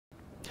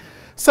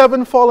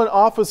7 fallen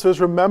officers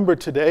remembered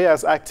today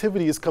as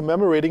activities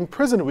commemorating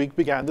Prison Week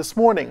began this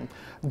morning.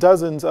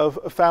 Dozens of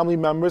family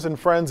members and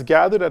friends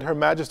gathered at Her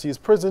Majesty's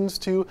prisons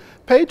to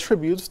pay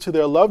tributes to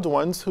their loved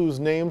ones whose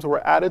names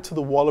were added to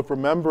the Wall of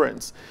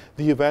Remembrance.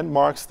 The event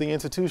marks the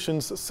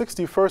institution's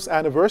 61st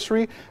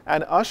anniversary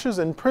and ushers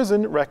in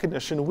Prison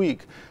Recognition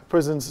Week.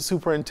 Prisons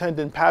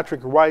Superintendent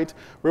Patrick Wright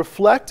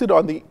reflected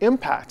on the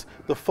impact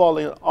the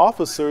fallen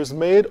officers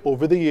made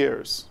over the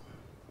years.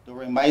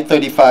 During my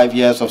 35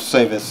 years of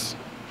service,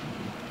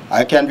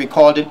 I can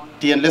recall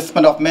the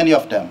enlistment of many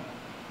of them.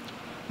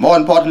 More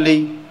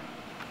importantly,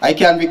 I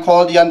can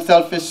recall the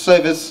unselfish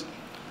service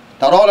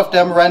that all of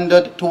them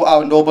rendered to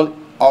our noble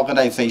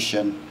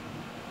organization.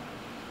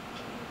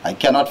 I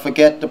cannot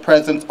forget the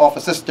presence of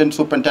Assistant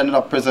Superintendent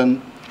of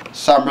Prison,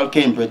 Samuel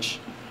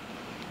Cambridge.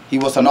 He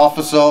was an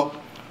officer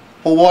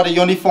who wore the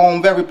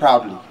uniform very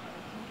proudly.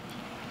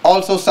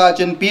 Also,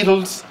 Sergeant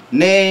Beadle's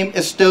name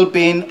is still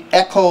being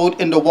echoed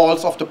in the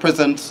walls of the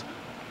prisons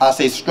as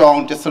a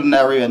strong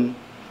disciplinarian,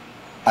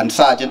 and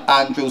Sergeant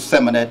Andrew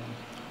Simonet,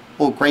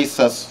 who graced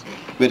us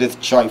with his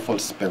joyful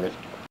spirit.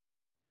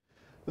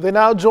 They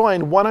now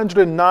join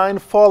 109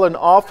 fallen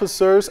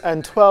officers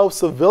and 12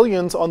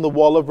 civilians on the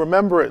Wall of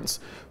Remembrance.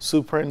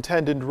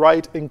 Superintendent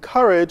Wright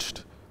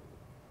encouraged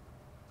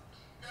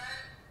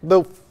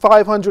the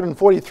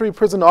 543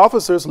 prison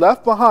officers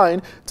left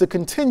behind to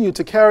continue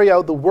to carry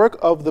out the work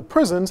of the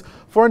prisons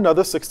for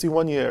another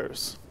 61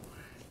 years.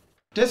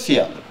 This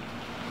year,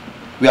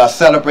 we are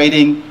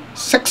celebrating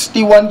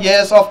 61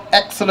 years of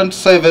excellent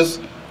service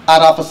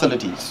at our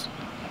facilities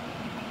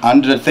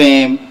under the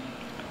theme,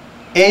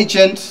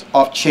 Agents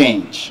of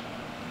Change,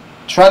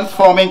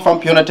 Transforming from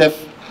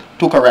Punitive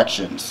to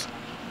Corrections.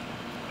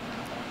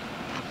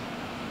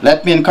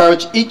 Let me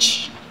encourage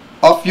each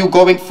of you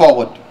going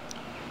forward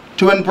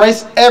to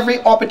embrace every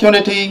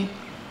opportunity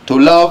to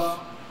love,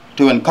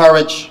 to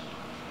encourage,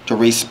 to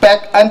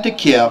respect, and to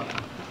care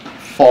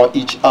for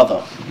each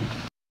other.